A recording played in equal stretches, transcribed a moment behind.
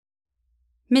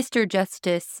Mr.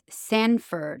 Justice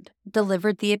Sanford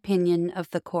delivered the opinion of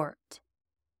the court.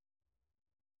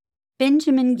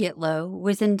 Benjamin Gitlow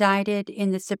was indicted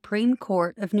in the Supreme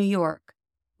Court of New York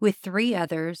with 3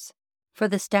 others for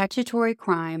the statutory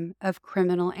crime of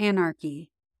criminal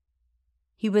anarchy.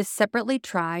 He was separately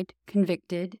tried,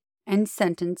 convicted, and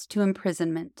sentenced to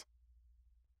imprisonment.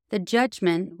 The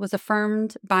judgment was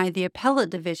affirmed by the Appellate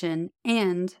Division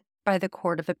and by the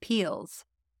Court of Appeals.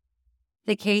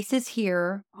 The case is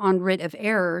here on writ of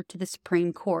error to the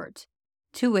Supreme Court,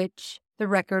 to which the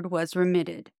record was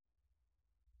remitted.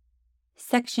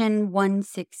 Section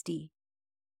 160.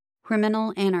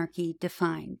 Criminal Anarchy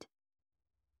Defined.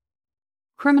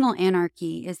 Criminal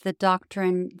anarchy is the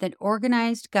doctrine that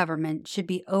organized government should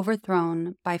be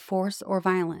overthrown by force or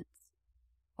violence,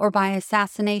 or by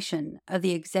assassination of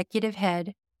the executive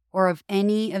head or of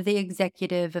any of the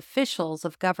executive officials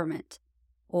of government,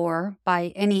 or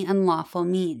by any unlawful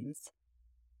means.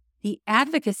 The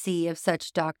advocacy of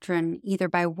such doctrine, either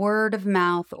by word of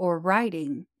mouth or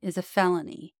writing, is a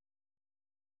felony.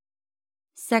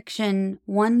 Section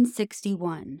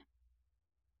 161.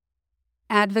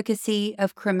 Advocacy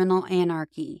of criminal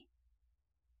anarchy.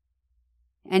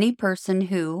 Any person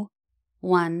who,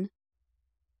 1.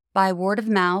 By word of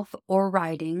mouth or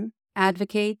writing,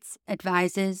 advocates,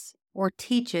 advises, or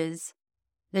teaches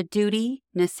the duty,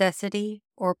 necessity,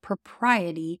 or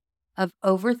propriety of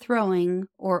overthrowing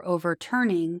or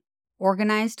overturning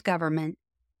organized government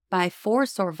by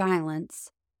force or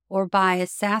violence, or by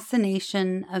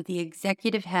assassination of the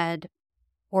executive head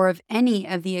or of any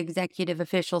of the executive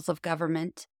officials of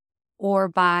government, or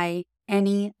by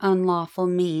any unlawful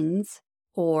means,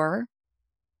 or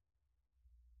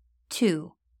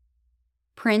 2.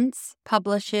 Prints,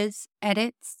 publishes,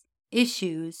 edits,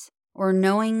 issues, or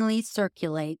knowingly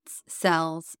circulates,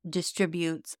 sells,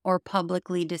 distributes, or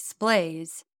publicly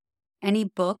displays any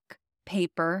book,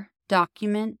 paper,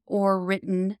 document, or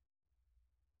written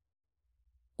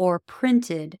or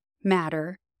printed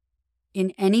matter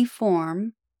in any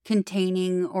form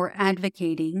containing or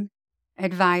advocating,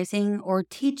 advising, or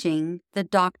teaching the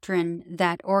doctrine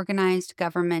that organized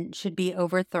government should be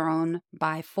overthrown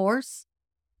by force,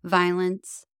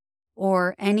 violence,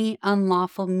 or any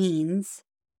unlawful means,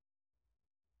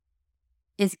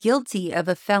 is guilty of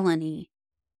a felony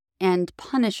and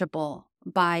punishable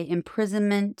by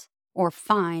imprisonment or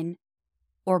fine,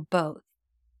 or both.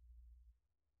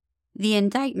 The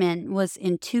indictment was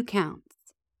in 2 counts.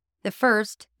 The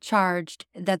first charged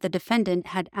that the defendant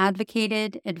had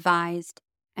advocated, advised,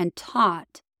 and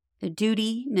taught the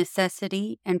duty,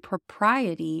 necessity, and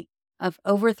propriety of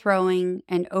overthrowing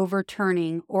and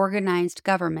overturning organized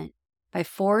government by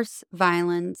force,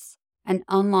 violence, and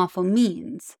unlawful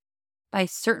means, by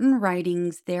certain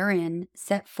writings therein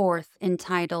set forth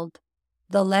entitled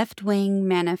The Left-Wing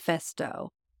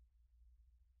Manifesto.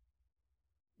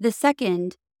 The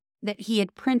second, that he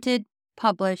had printed,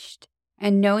 published,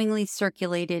 and knowingly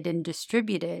circulated and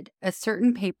distributed a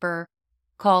certain paper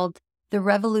called The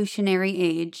Revolutionary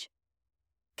Age,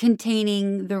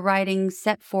 containing the writings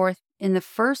set forth in the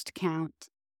first count,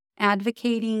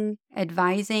 advocating,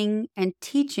 advising, and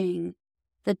teaching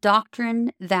the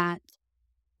doctrine that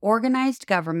organized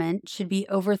government should be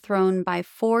overthrown by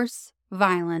force,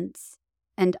 violence,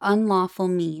 and unlawful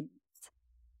means.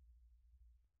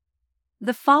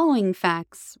 The following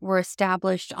facts were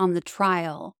established on the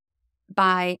trial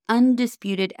by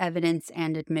undisputed evidence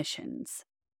and admissions.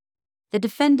 The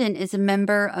defendant is a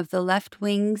member of the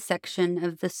left-wing section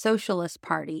of the Socialist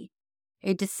Party,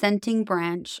 a dissenting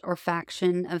branch or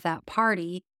faction of that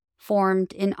party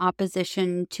formed in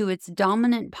opposition to its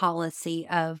dominant policy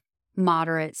of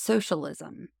moderate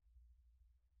socialism.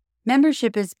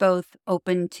 Membership is both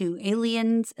open to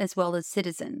aliens as well as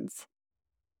citizens.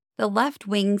 The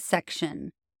left-wing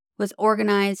section was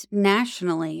organized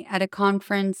nationally at a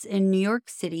conference in New York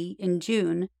City in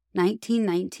June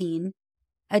 1919,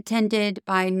 attended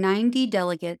by 90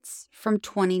 delegates from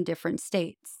 20 different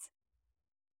states.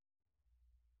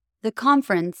 The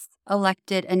conference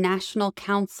elected a national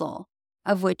council,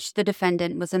 of which the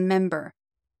defendant was a member,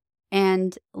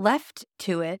 and left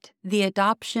to it the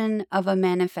adoption of a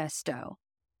manifesto.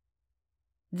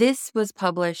 This was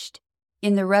published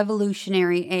in the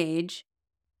Revolutionary Age,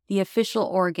 the official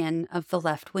organ of the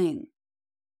left wing.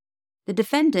 The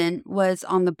defendant was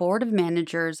on the board of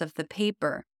managers of the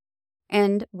paper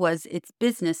and was its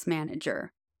business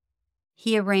manager.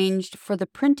 He arranged for the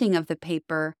printing of the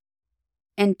paper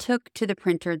and took to the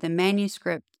printer the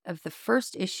manuscript of the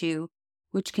first issue,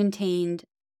 which contained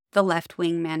the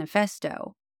left-wing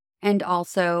manifesto, and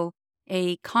also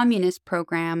a communist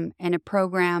program and a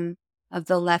program of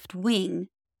the left wing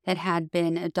that had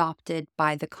been adopted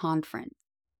by the conference.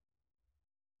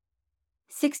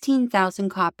 16,000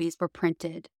 copies were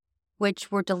printed,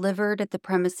 which were delivered at the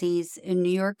premises in New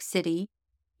York City,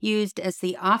 used as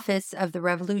the office of the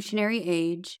Revolutionary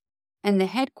Age and the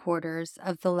headquarters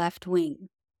of the left wing,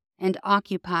 and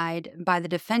occupied by the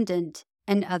defendant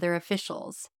and other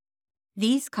officials.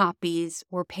 These copies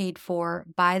were paid for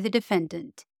by the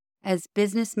defendant as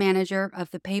business manager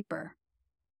of the paper.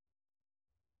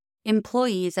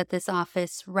 Employees at this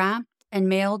office wrapped and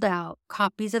mailed out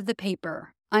copies of the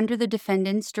paper under the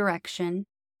defendant's direction,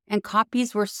 and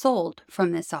copies were sold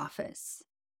from this office.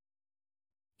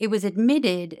 It was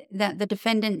admitted that the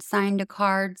defendant signed a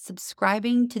card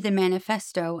subscribing to the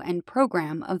manifesto and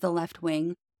program of the left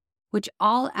wing, which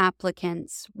all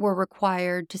applicants were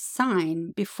required to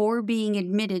sign before being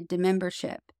admitted to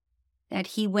membership, that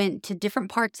he went to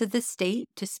different parts of the state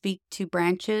to speak to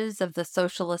branches of the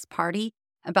Socialist Party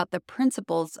about the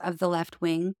principles of the left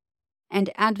wing and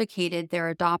advocated their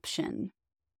adoption,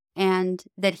 and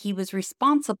that he was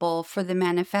responsible for the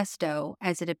manifesto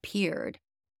as it appeared,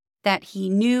 that he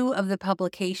knew of the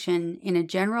publication in a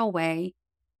general way,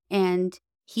 and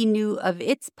he knew of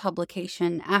its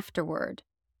publication afterward,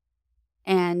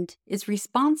 and is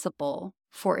responsible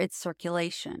for its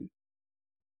circulation.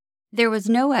 There was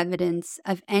no evidence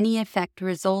of any effect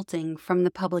resulting from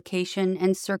the publication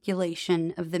and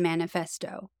circulation of the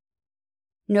manifesto.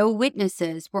 No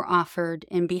witnesses were offered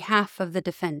in behalf of the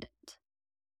defendant.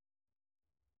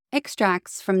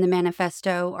 Extracts from the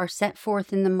manifesto are set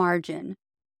forth in the margin.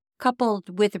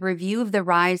 Coupled with a review of the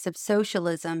rise of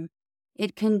socialism,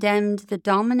 it condemned the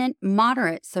dominant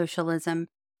moderate socialism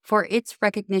for its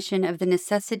recognition of the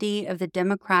necessity of the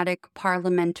democratic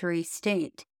parliamentary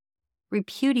state,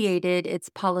 repudiated its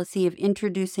policy of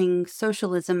introducing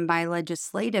socialism by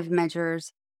legislative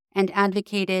measures, and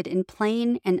advocated in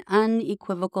plain and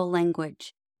unequivocal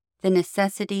language the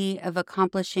necessity of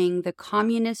accomplishing the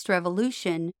communist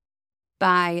revolution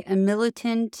by a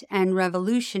militant and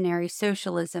revolutionary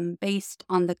socialism based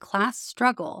on the class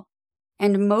struggle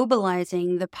and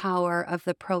mobilizing the power of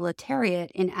the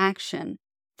proletariat in action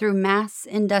through mass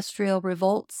industrial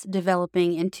revolts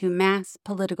developing into mass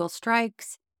political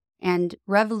strikes and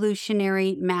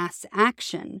revolutionary mass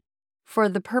action for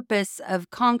the purpose of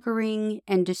conquering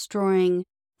and destroying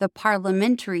the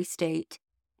parliamentary state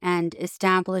and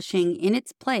establishing in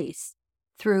its place,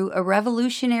 through a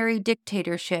revolutionary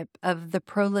dictatorship of the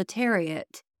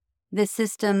proletariat, the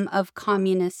system of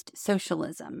communist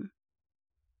socialism.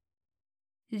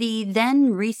 The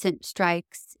then recent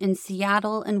strikes in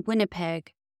Seattle and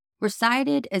Winnipeg were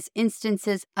cited as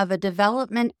instances of a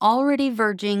development already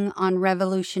verging on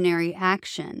revolutionary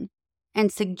action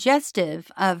and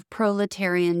suggestive of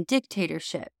proletarian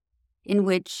dictatorship, in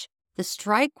which the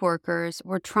strike workers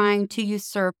were trying to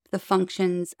usurp the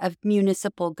functions of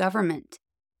municipal government,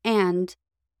 and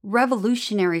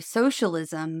revolutionary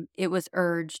socialism, it was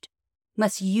urged,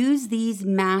 must use these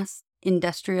mass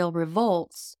industrial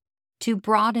revolts to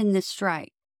broaden the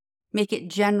strike, make it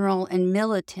general and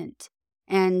militant,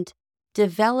 and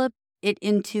develop it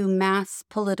into mass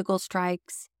political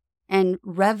strikes and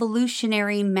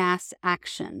revolutionary mass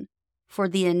action for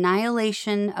the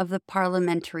annihilation of the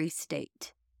parliamentary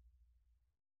state.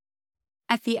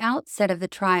 At the outset of the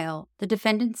trial, the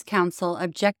defendant's counsel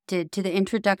objected to the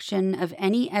introduction of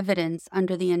any evidence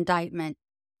under the indictment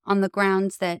on the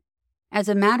grounds that, as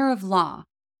a matter of law,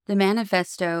 the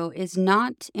manifesto is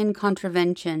not in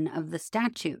contravention of the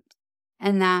statute,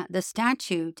 and that the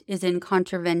statute is in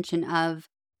contravention of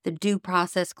the Due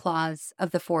Process Clause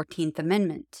of the 14th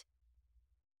Amendment.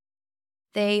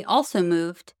 They also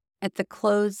moved, at the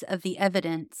close of the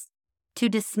evidence, to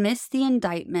dismiss the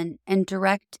indictment and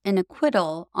direct an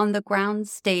acquittal on the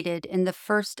grounds stated in the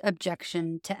first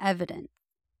objection to evidence,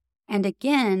 and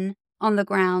again on the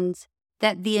grounds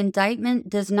that the indictment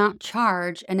does not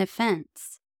charge an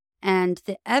offense, and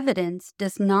the evidence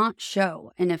does not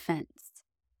show an offense.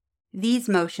 These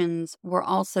motions were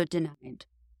also denied.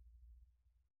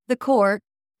 The court,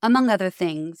 among other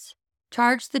things,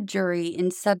 charged the jury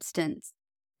in substance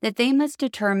that they must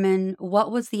determine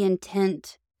what was the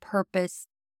intent, purpose,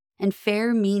 and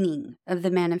fair meaning of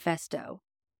the manifesto,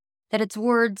 that its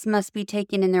words must be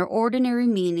taken in their ordinary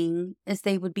meaning as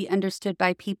they would be understood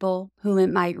by people whom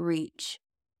it might reach,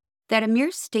 that a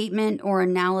mere statement or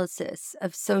analysis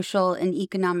of social and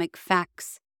economic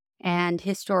facts and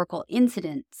historical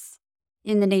incidents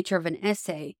in the nature of an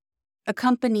essay,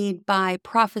 accompanied by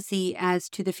prophecy as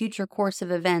to the future course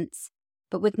of events,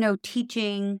 but with no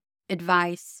teaching,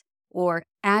 advice, or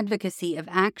advocacy of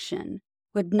action,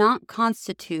 would not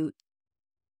constitute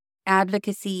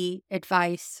advocacy,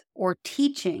 advice, or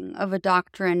teaching of a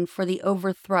doctrine for the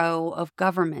overthrow of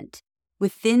government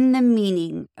within the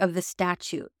meaning of the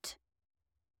statute.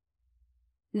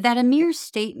 That a mere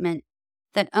statement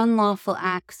that unlawful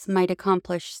acts might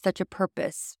accomplish such a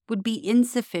purpose would be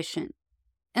insufficient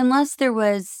unless there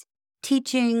was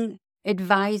teaching,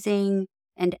 advising,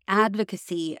 and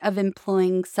advocacy of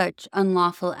employing such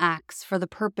unlawful acts for the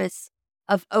purpose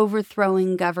of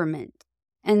overthrowing government,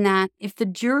 and that if the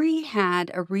jury had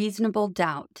a reasonable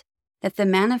doubt that the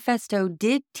manifesto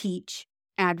did teach,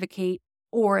 advocate,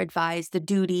 or advise the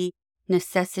duty,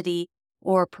 necessity,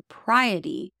 or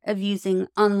propriety of using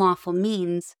unlawful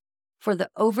means for the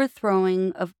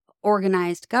overthrowing of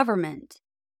organized government,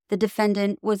 the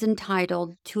defendant was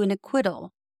entitled to an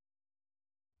acquittal.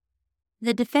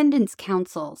 The defendant's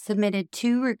counsel submitted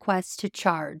 2 requests to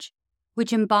charge,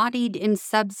 which embodied in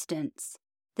substance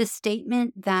the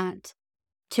statement that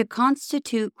to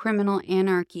constitute criminal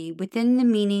anarchy within the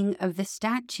meaning of the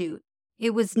statute,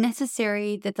 it was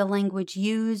necessary that the language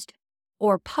used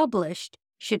or published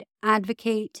should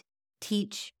advocate,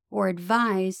 teach, or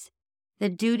advise the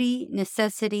duty,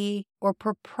 necessity, or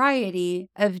propriety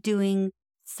of doing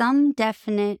some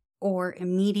definite or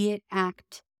immediate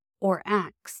act or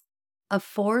acts of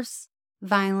force,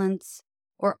 violence,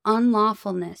 or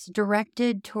unlawfulness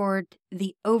directed toward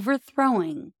the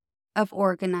overthrowing of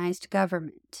organized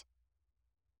government.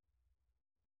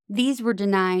 These were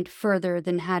denied further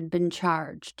than had been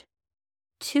charged.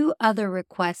 2 other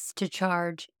requests to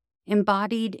charge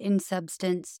embodied in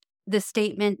substance the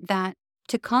statement that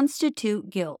to constitute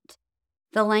guilt,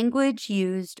 the language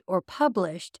used or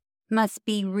published must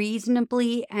be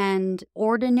reasonably and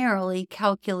ordinarily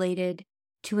calculated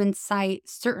to incite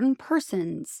certain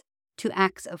persons to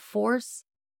acts of force,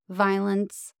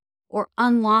 violence, or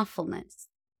unlawfulness,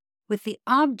 with the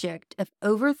object of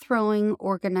overthrowing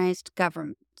organized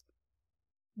government.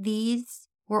 These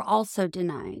were also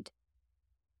denied.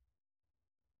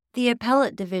 The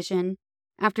appellate division,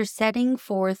 after setting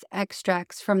forth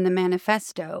extracts from the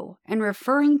manifesto and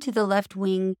referring to the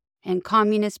left-wing and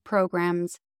communist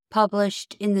programs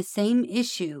published in the same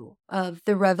issue of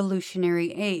The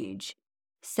Revolutionary Age,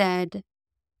 said,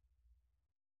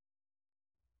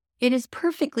 "It is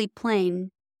perfectly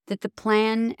plain that the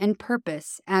plan and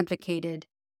purpose advocated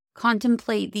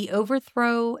contemplate the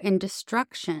overthrow and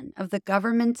destruction of the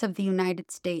governments of the United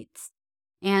States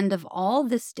and of all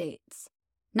the states,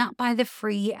 not by the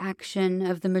free action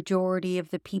of the majority of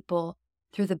the people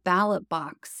through the ballot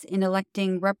box in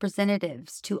electing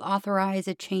representatives to authorize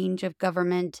a change of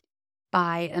government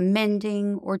by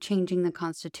amending or changing the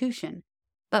Constitution,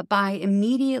 but by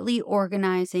immediately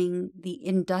organizing the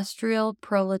industrial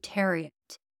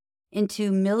proletariat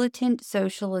into militant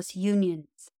socialist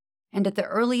unions, and at the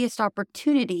earliest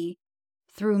opportunity,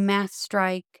 through mass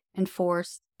strike and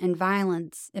force and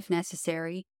violence, if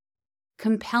necessary,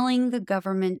 compelling the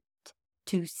government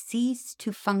to cease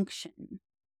to function,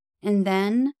 and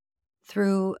then,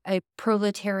 through a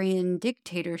proletarian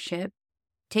dictatorship,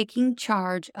 taking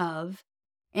charge of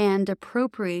and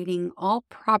appropriating all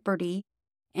property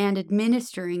and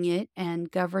administering it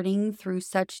and governing through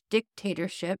such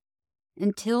dictatorship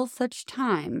until such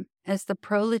time as the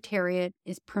proletariat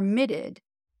is permitted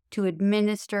to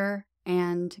administer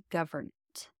and govern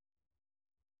it."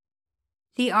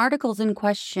 The articles in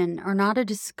question are not a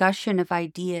discussion of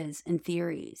ideas and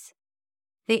theories.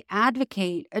 They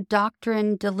advocate a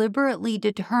doctrine deliberately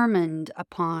determined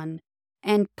upon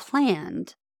and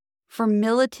planned for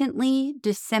militantly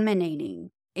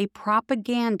disseminating a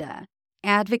propaganda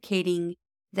advocating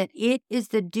that it is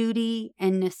the duty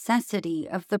and necessity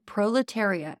of the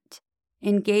proletariat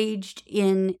engaged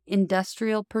in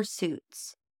industrial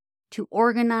pursuits to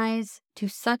organize to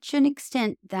such an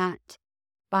extent that,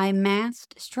 by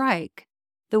massed strike,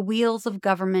 the wheels of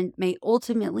government may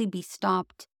ultimately be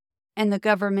stopped and the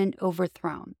government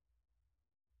overthrown.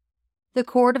 The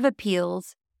Court of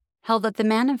Appeals held that the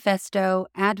manifesto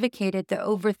advocated the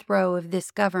overthrow of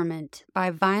this government by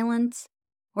violence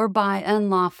or by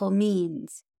unlawful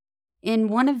means. In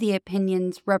one of the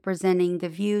opinions representing the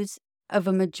views of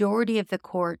a majority of the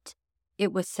court,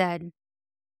 it was said,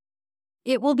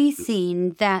 "It will be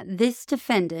seen that this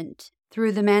defendant,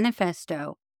 through the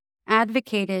manifesto,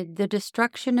 advocated the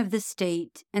destruction of the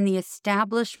state and the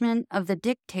establishment of the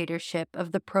dictatorship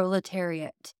of the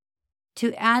proletariat.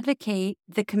 To advocate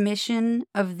the commission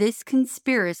of this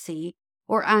conspiracy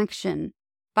or action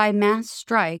by mass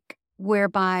strike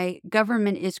whereby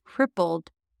government is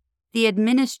crippled, the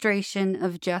administration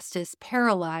of justice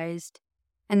paralyzed,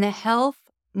 and the health,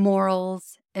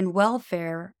 morals, and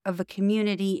welfare of a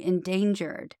community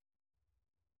endangered.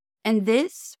 and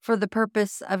this for the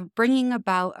purpose of bringing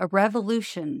about a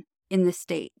revolution in the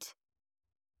state,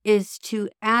 is to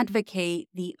advocate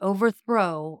the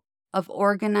overthrow of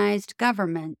organized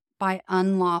government by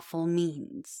unlawful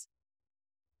means.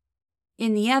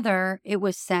 In the other, it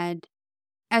was said,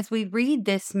 as we read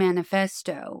this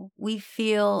manifesto, we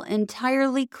feel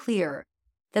entirely clear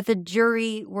that the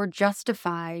jury were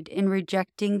justified in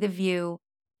rejecting the view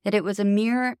that it was a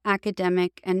mere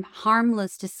academic and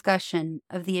harmless discussion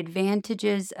of the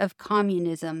advantages of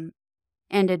communism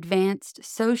and advanced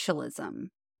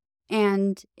socialism,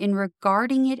 and in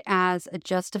regarding it as a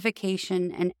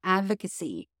justification and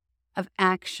advocacy of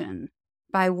action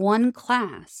by one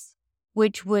class,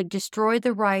 which would destroy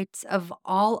the rights of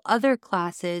all other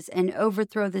classes and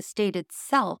overthrow the state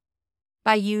itself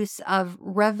by use of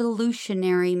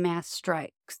revolutionary mass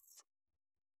strikes.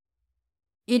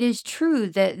 It is true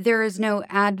that there is no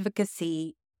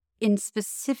advocacy in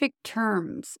specific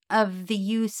terms of the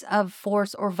use of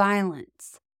force or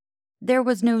violence. There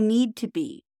was no need to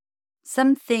be.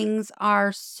 Some things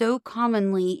are so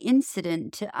commonly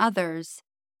incident to others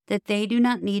that they do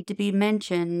not need to be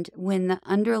mentioned when the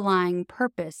underlying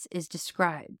purpose is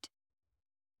described.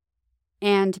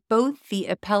 And both the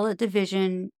Appellate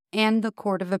Division and the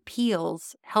Court of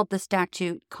Appeals held the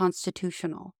statute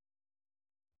constitutional.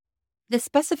 The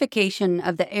specification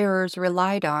of the errors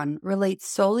relied on relates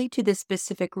solely to the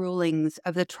specific rulings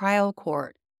of the trial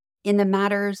court in the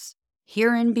matters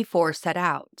hereinbefore set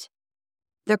out.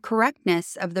 The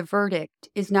correctness of the verdict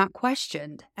is not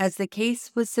questioned, as the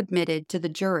case was submitted to the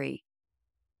jury.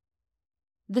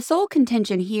 The sole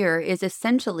contention here is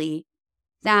essentially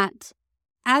that,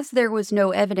 as there was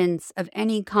no evidence of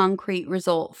any concrete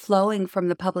result flowing from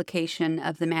the publication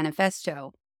of the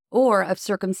manifesto, or of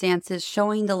circumstances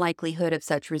showing the likelihood of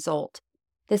such result,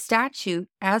 the statute,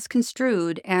 as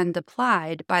construed and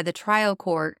applied by the trial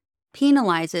court,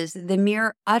 penalizes the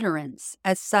mere utterance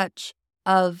as such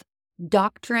of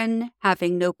doctrine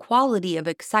having no quality of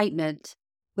excitement,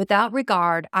 without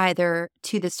regard either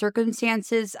to the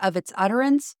circumstances of its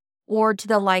utterance or to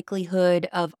the likelihood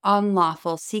of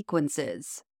unlawful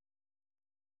sequences.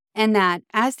 And that,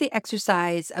 as the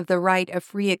exercise of the right of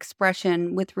free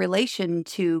expression with relation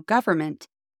to government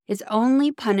is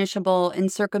only punishable in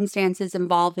circumstances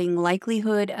involving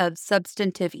likelihood of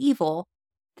substantive evil,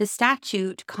 the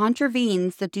statute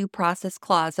contravenes the Due Process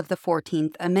Clause of the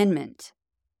 14th Amendment.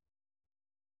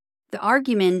 The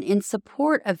argument in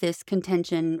support of this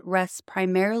contention rests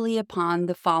primarily upon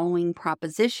the following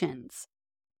propositions.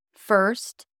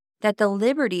 First, that the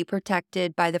liberty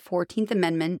protected by the 14th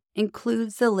Amendment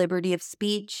includes the liberty of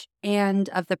speech and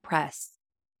of the press.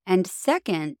 And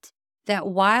second, that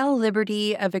while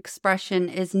liberty of expression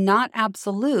is not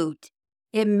absolute,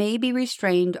 it may be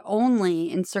restrained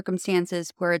only in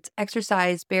circumstances where its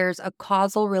exercise bears a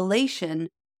causal relation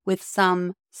with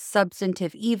some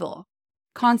substantive evil,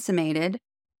 consummated,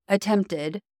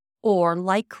 attempted, or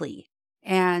likely,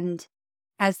 and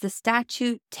as the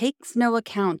statute takes no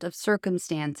account of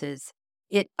circumstances,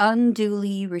 it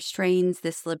unduly restrains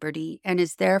this liberty and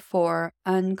is therefore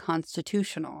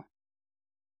unconstitutional.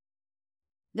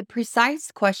 The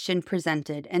precise question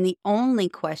presented, and the only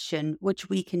question which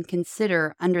we can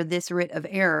consider under this writ of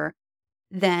error,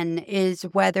 then, is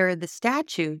whether the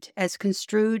statute, as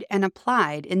construed and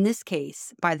applied in this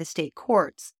case by the state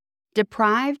courts,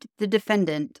 deprived the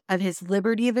defendant of his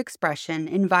liberty of expression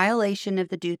in violation of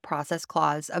the Due Process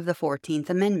Clause of the 14th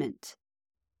Amendment.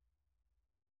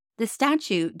 The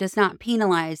statute does not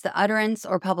penalize the utterance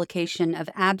or publication of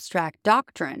abstract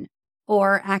doctrine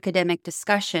or academic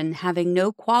discussion having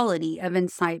no quality of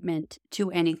incitement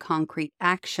to any concrete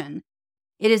action.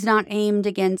 It is not aimed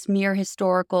against mere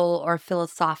historical or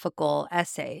philosophical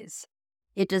essays.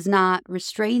 It does not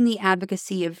restrain the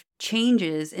advocacy of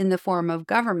changes in the form of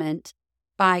government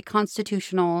by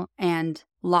constitutional and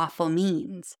lawful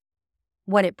means.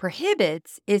 What it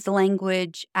prohibits is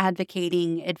language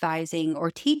advocating, advising, or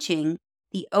teaching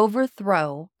the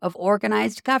overthrow of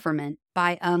organized government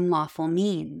by unlawful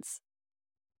means.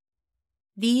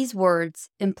 These words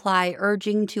imply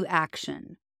urging to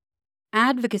action.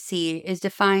 Advocacy is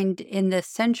defined in the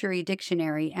Century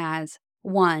Dictionary as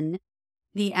 1.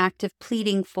 The act of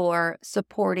pleading for,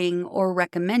 supporting, or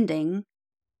recommending,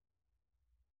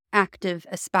 active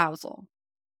espousal.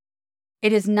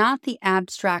 It is not the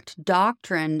abstract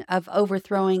doctrine of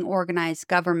overthrowing organized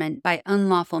government by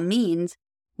unlawful means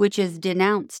which is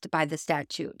denounced by the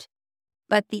statute,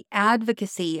 but the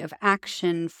advocacy of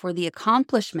action for the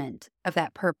accomplishment of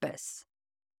that purpose.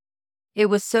 It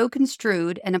was so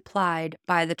construed and applied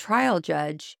by the trial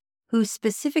judge, who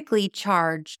specifically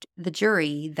charged the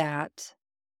jury that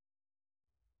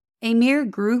A mere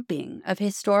grouping of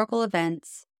historical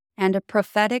events and a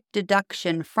prophetic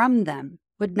deduction from them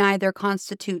would neither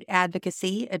constitute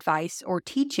advocacy, advice, or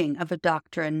teaching of a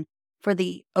doctrine for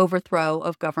the overthrow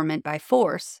of government by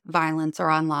force, violence, or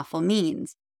unlawful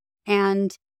means.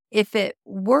 And if it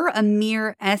were a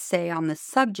mere essay on the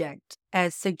subject,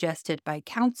 as suggested by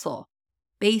counsel,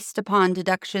 based upon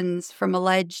deductions from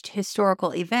alleged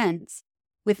historical events,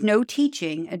 with no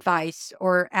teaching, advice,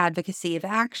 or advocacy of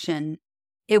action,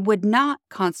 it would not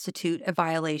constitute a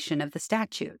violation of the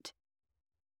statute.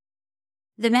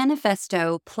 The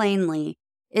manifesto, plainly,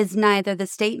 is neither the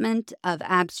statement of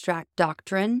abstract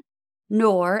doctrine,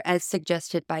 nor, as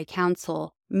suggested by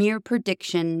counsel, mere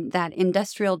prediction that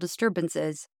industrial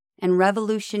disturbances and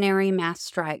revolutionary mass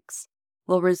strikes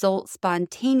will result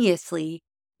spontaneously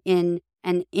in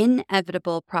an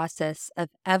inevitable process of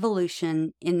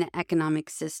evolution in the economic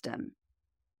system.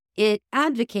 It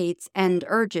advocates and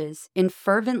urges, in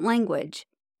fervent language,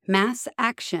 mass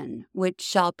action which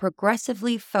shall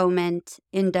progressively foment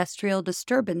industrial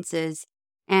disturbances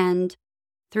and,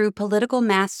 through political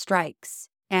mass strikes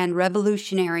and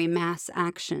revolutionary mass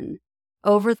action,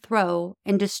 overthrow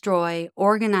and destroy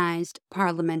organized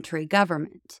parliamentary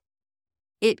government.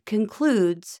 It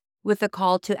concludes with a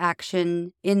call to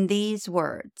action in these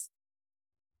words,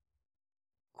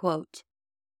 quote,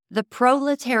 "The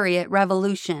proletariat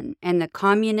revolution and the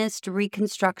communist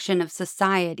reconstruction of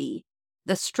society,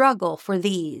 the struggle for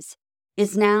these,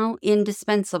 is now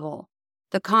indispensable.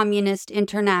 The Communist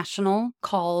International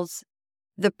calls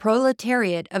the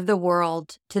proletariat of the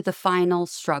world to the final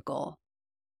struggle."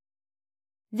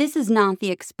 This is not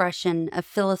the expression of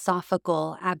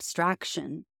philosophical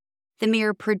abstraction, the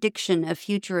mere prediction of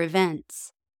future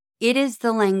events. It is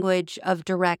the language of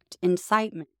direct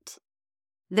incitement,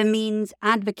 the means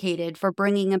advocated for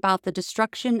bringing about the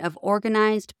destruction of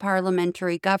organized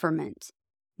parliamentary government,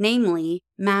 namely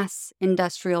mass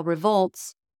industrial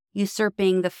revolts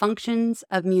usurping the functions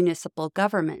of municipal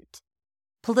government,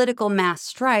 political mass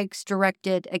strikes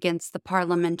directed against the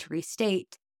parliamentary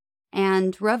state,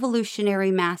 and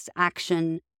revolutionary mass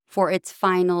action for its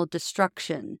final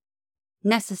destruction,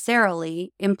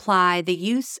 necessarily imply the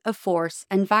use of force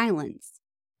and violence,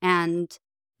 and,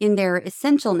 in their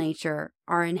essential nature,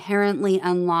 are inherently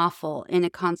unlawful in a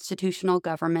constitutional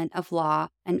government of law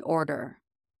and order.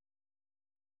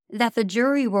 That the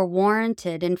jury were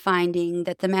warranted in finding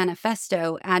that the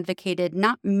manifesto advocated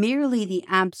not merely the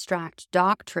abstract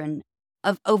doctrine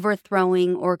of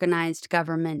overthrowing organized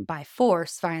government by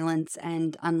force, violence,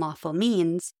 and unlawful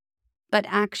means, but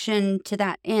action to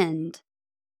that end,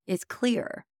 is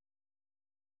clear.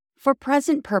 For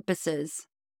present purposes,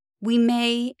 we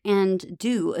may and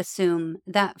do assume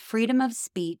that freedom of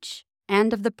speech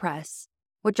and of the press,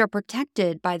 which are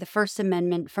protected by the First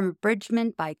Amendment from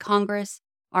abridgment by Congress,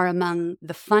 are among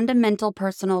the fundamental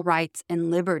personal rights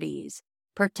and liberties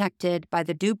protected by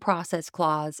the Due Process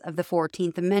Clause of the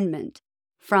 14th Amendment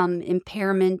from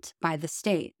impairment by the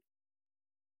state.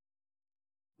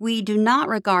 We do not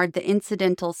regard the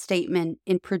incidental statement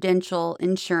in Prudential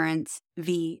Insurance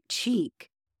v. Cheek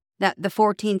that the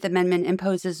 14th Amendment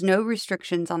imposes no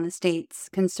restrictions on the states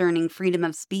concerning freedom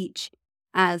of speech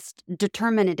as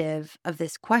determinative of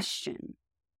this question.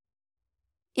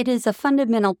 It is a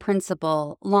fundamental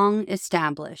principle long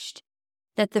established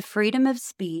that the freedom of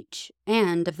speech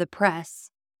and of the press,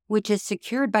 which is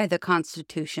secured by the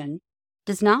Constitution,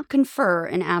 does not confer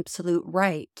an absolute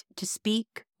right to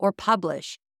speak or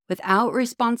publish without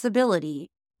responsibility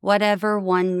whatever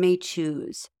one may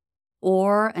choose,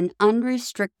 or an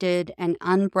unrestricted and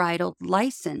unbridled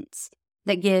license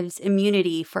that gives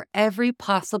immunity for every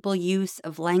possible use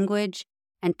of language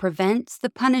and prevents the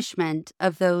punishment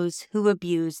of those who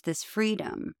abuse this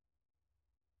freedom.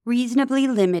 Reasonably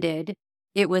limited,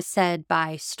 it was said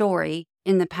by Story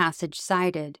in the passage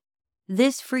cited,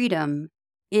 this freedom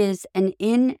is an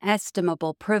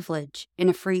inestimable privilege in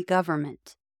a free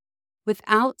government.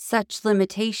 Without such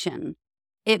limitation,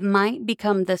 it might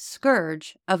become the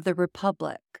scourge of the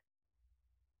republic.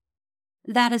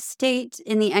 That a state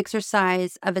in the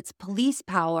exercise of its police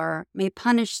power may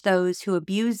punish those who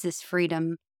abuse this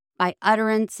freedom by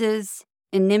utterances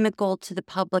inimical to the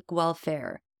public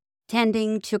welfare,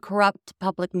 tending to corrupt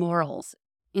public morals,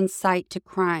 incite to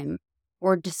crime,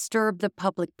 or disturb the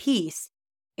public peace,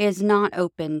 is not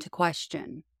open to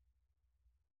question.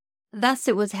 Thus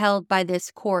it was held by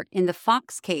this court in the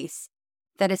Fox case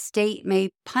that a state may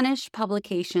punish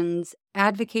publications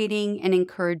advocating and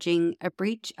encouraging a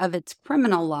breach of its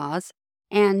criminal laws,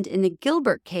 and in the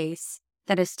Gilbert case,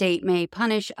 that a state may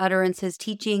punish utterances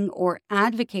teaching or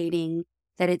advocating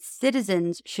that its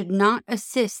citizens should not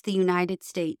assist the United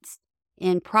States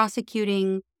in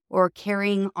prosecuting or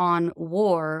carrying on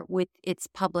war with its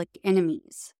public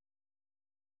enemies.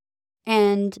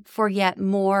 And for yet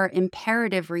more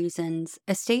imperative reasons,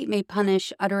 a state may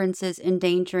punish utterances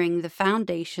endangering the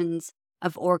foundations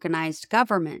of organized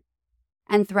government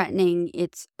and threatening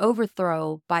its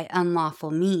overthrow by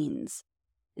unlawful means.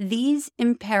 These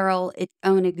imperil its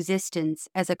own existence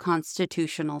as a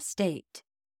constitutional state.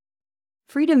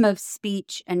 Freedom of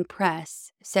speech and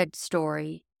press, said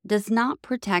Story, does not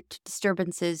protect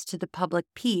disturbances to the public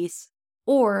peace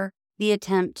or the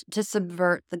attempt to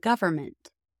subvert the government.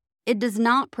 It does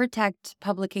not protect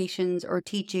publications or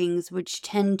teachings which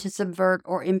tend to subvert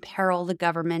or imperil the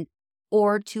government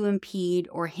or to impede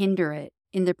or hinder it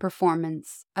in the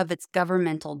performance of its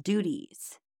governmental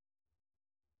duties.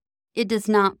 It does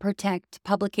not protect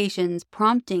publications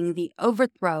prompting the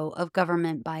overthrow of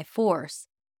government by force,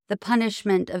 the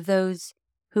punishment of those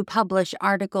who publish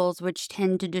articles which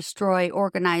tend to destroy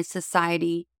organized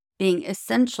society being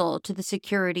essential to the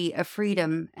security of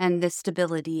freedom and the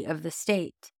stability of the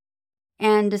state.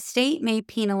 And a state may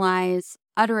penalize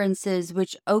utterances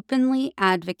which openly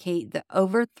advocate the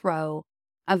overthrow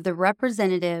of the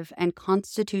representative and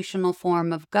constitutional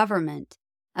form of government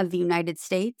of the United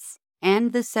States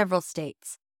and the several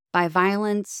states by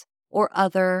violence or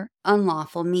other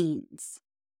unlawful means.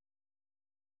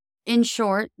 In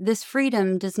short, this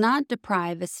freedom does not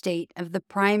deprive a state of the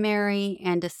primary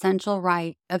and essential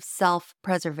right of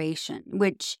self-preservation,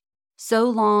 which, so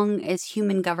long as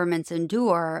human governments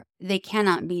endure, they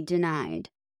cannot be denied.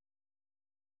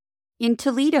 In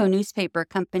Toledo Newspaper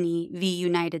Company v.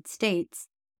 United States,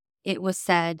 it was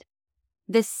said,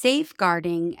 "The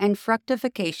safeguarding and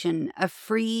fructification of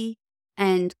free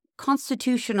and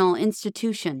constitutional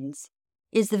institutions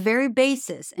is the very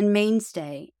basis and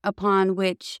mainstay upon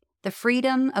which the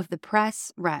freedom of the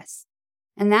press rests,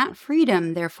 and that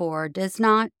freedom, therefore, does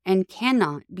not and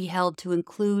cannot be held to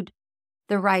include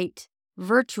the right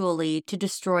virtually to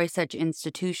destroy such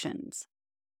institutions."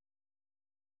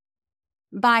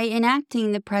 By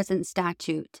enacting the present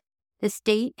statute, the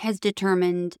state has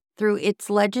determined through its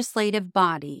legislative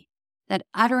body that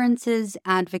utterances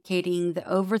advocating the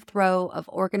overthrow of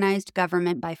organized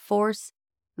government by force,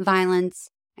 violence,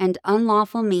 and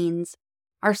unlawful means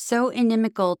are so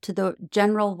inimical to the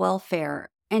general welfare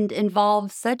and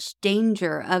involve such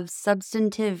danger of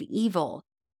substantive evil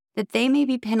that they may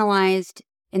be penalized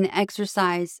in the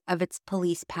exercise of its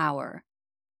police power.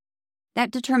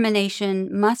 That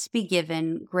determination must be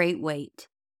given great weight.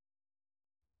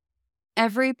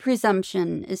 Every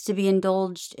presumption is to be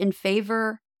indulged in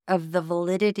favor of the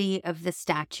validity of the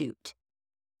statute,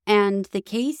 and the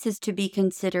case is to be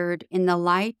considered in the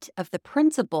light of the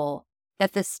principle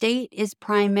that the state is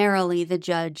primarily the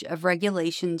judge of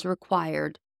regulations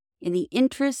required in the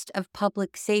interest of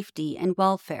public safety and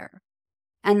welfare,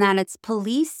 and that its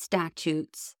police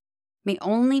statutes may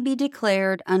only be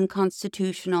declared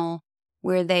unconstitutional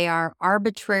where they are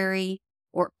arbitrary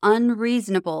or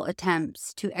unreasonable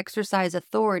attempts to exercise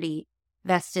authority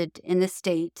vested in the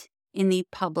state in the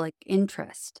public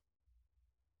interest.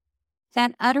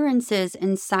 That utterances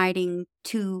inciting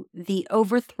to the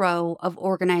overthrow of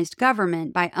organized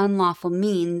government by unlawful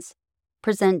means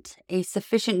present a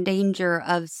sufficient danger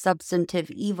of substantive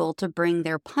evil to bring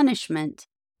their punishment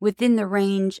within the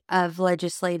range of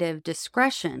legislative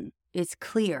discretion is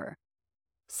clear.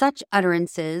 Such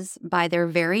utterances, by their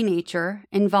very nature,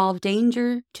 involve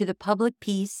danger to the public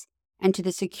peace and to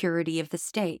the security of the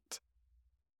state.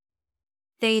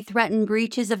 They threaten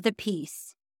breaches of the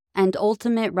peace and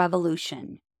ultimate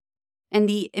revolution, and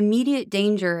the immediate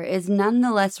danger is none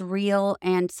the less real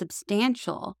and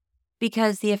substantial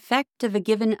because the effect of a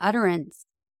given utterance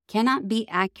cannot be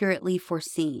accurately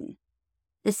foreseen.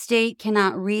 The state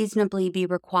cannot reasonably be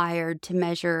required to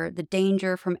measure the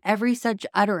danger from every such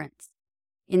utterance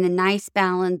in the nice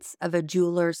balance of a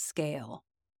jeweler's scale.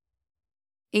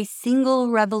 A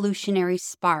single revolutionary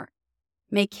spark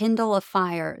may kindle a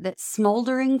fire that,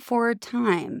 smoldering for a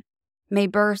time, may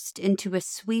burst into a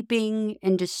sweeping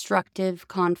and destructive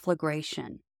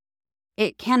conflagration.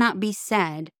 It cannot be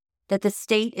said that the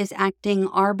state is acting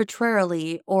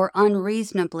arbitrarily or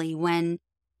unreasonably when,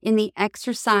 in the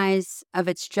exercise of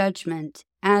its judgment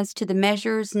as to the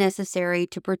measures necessary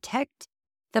to protect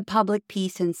the public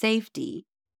peace and safety,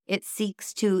 it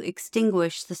seeks to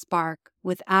extinguish the spark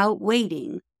without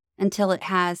waiting until it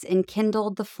has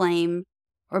enkindled the flame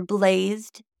or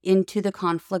blazed into the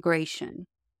conflagration.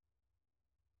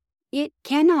 It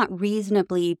cannot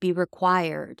reasonably be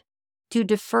required to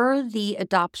defer the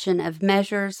adoption of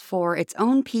measures for its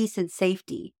own peace and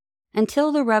safety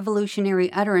until the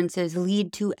revolutionary utterances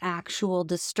lead to actual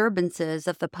disturbances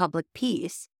of the public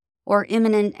peace or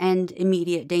imminent and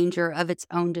immediate danger of its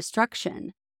own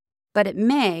destruction, but it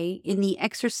may, in the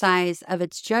exercise of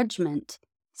its judgment,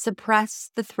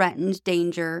 suppress the threatened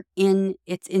danger in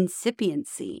its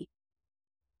incipiency.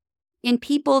 In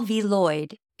People v.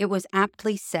 Lloyd, it was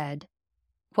aptly said,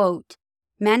 quote,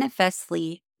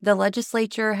 "Manifestly, the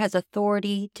legislature has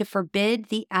authority to forbid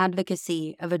the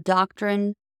advocacy of a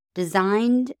doctrine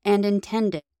designed and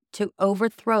intended to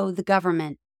overthrow the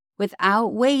government without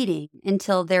waiting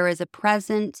until there is a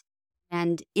present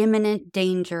and imminent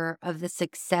danger of the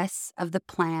success of the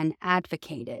plan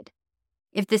advocated.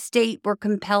 If the state were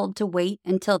compelled to wait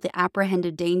until the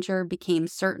apprehended danger became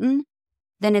certain,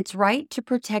 then its right to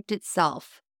protect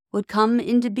itself would come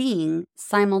into being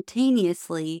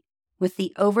simultaneously with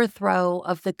the overthrow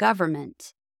of the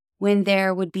government, when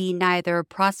there would be neither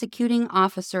prosecuting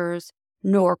officers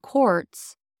nor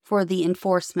courts for the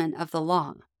enforcement of the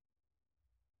law.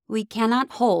 We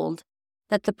cannot hold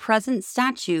that the present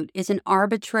statute is an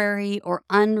arbitrary or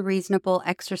unreasonable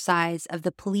exercise of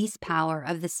the police power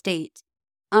of the state,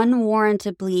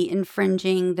 unwarrantably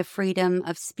infringing the freedom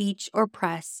of speech or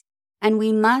press, and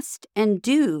we must and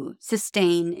do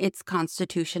sustain its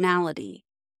constitutionality.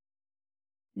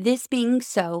 This being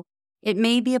so, it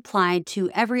may be applied to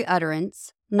every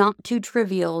utterance, not too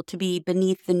trivial to be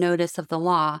beneath the notice of the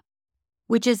law,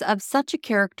 which is of such a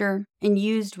character and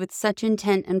used with such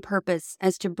intent and purpose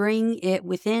as to bring it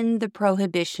within the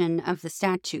prohibition of the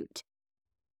statute.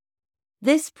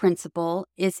 This principle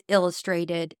is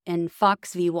illustrated in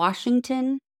Fox v.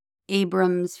 Washington,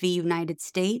 Abrams v. United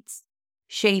States,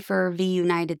 Schaefer v.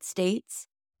 United States,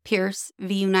 Pierce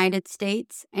v. United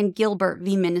States, and Gilbert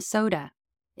v. Minnesota.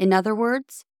 In other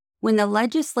words, when the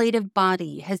legislative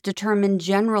body has determined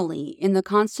generally in the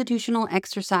constitutional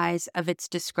exercise of its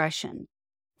discretion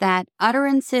that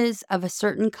utterances of a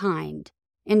certain kind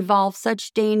involve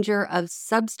such danger of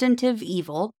substantive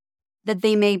evil that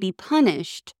they may be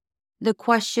punished, the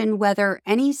question whether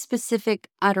any specific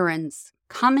utterance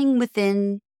coming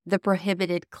within the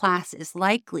prohibited class is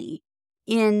likely,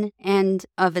 in and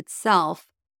of itself,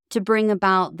 to bring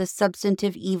about the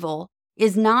substantive evil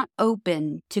is not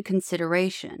open to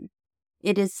consideration.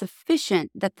 It is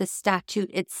sufficient that the statute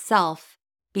itself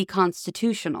be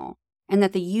constitutional, and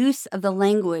that the use of the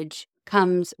language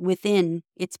comes within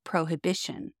its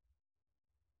prohibition.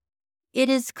 It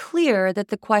is clear that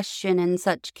the question in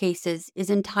such cases is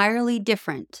entirely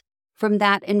different from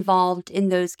that involved in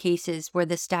those cases where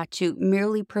the statute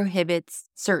merely prohibits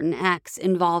certain acts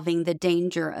involving the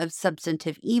danger of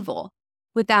substantive evil,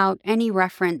 without any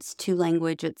reference to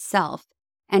language itself,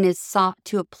 and is sought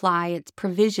to apply its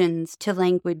provisions to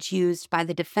language used by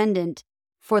the defendant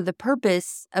for the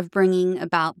purpose of bringing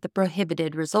about the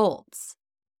prohibited results.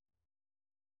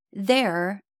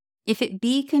 There, if it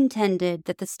be contended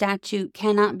that the statute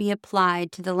cannot be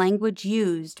applied to the language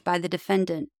used by the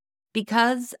defendant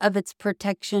because of its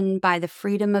protection by the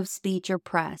freedom of speech or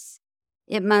press,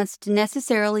 it must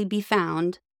necessarily be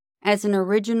found as an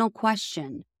original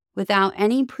question without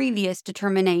any previous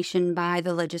determination by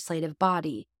the legislative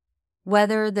body,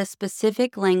 whether the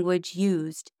specific language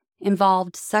used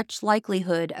involved such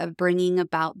likelihood of bringing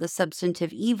about the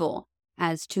substantive evil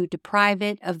as to deprive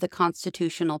it of the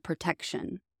constitutional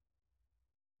protection.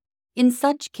 In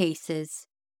such cases,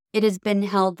 it has been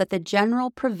held that the general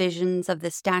provisions of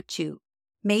the statute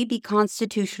may be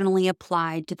constitutionally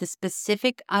applied to the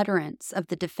specific utterance of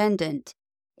the defendant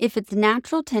if its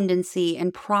natural tendency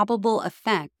and probable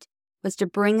effect was to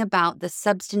bring about the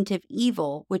substantive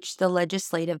evil which the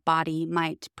legislative body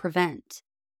might prevent.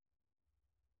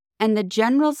 And the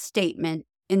general statement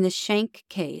in the Schenck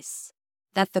case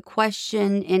that the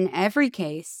question in every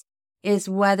case is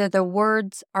whether the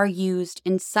words are used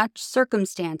in such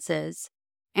circumstances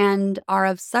and are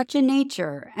of such a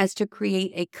nature as to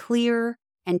create a clear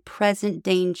and present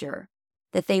danger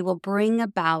that they will bring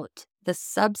about the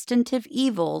substantive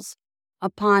evils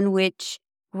upon which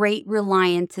great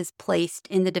reliance is placed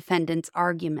in the defendant's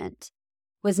argument,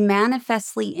 was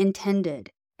manifestly intended,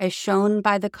 as shown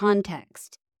by the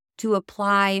context, to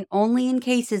apply only in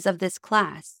cases of this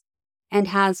class, and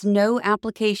has no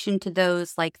application to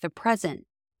those like the present,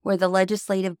 where the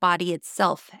legislative body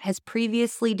itself has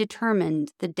previously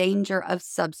determined the danger of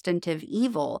substantive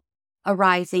evil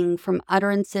arising from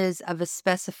utterances of a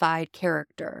specified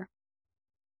character.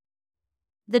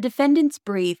 The defendant's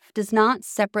brief does not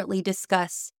separately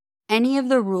discuss any of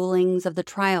the rulings of the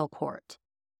trial court.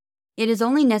 It is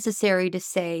only necessary to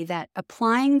say that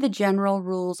applying the general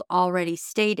rules already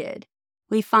stated,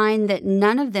 we find that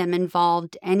none of them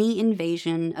involved any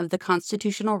invasion of the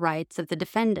constitutional rights of the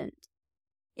defendant.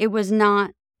 It was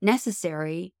not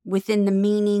necessary, within the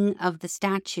meaning of the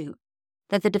statute,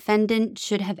 that the defendant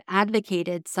should have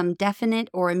advocated some definite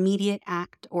or immediate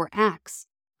act or acts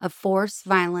of force,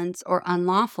 violence, or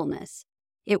unlawfulness.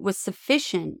 It was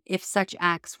sufficient if such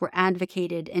acts were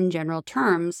advocated in general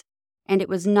terms, and it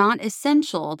was not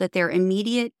essential that their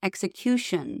immediate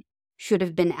execution should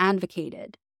have been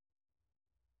advocated.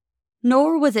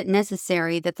 Nor was it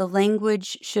necessary that the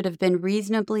language should have been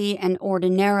reasonably and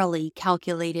ordinarily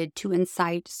calculated to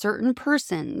incite certain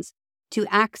persons to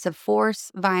acts of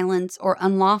force, violence, or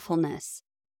unlawfulness.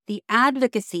 The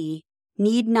advocacy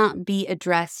need not be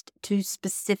addressed to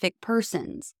specific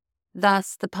persons.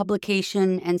 Thus, the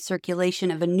publication and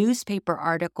circulation of a newspaper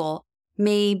article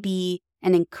may be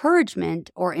an encouragement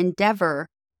or endeavor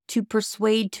to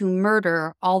persuade to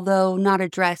murder, although not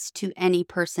addressed to any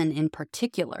person in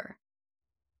particular.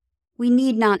 We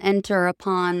need not enter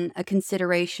upon a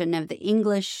consideration of the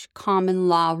English common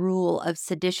law rule of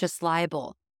seditious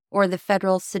libel, or the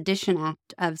Federal Sedition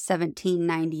Act of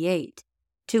 1798,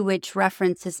 to which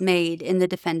reference is made in the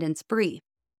defendant's brief.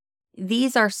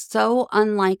 These are so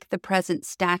unlike the present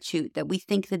statute that we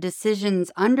think the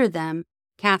decisions under them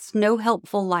cast no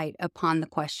helpful light upon the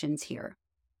questions here.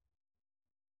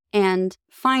 And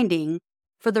finding,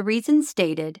 for the reason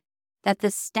stated, that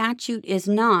the statute is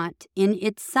not in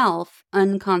itself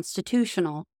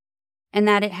unconstitutional, and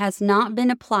that it has not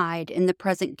been applied in the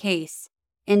present case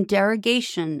in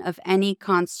derogation of any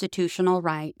constitutional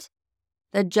right,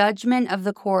 the judgment of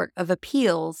the Court of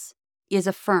Appeals is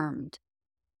affirmed.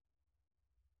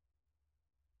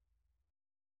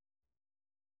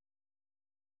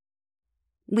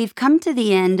 We've come to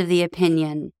the end of the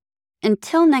opinion.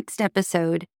 Until next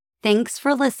episode, thanks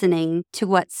for listening to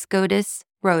what SCOTUS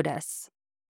wrote us.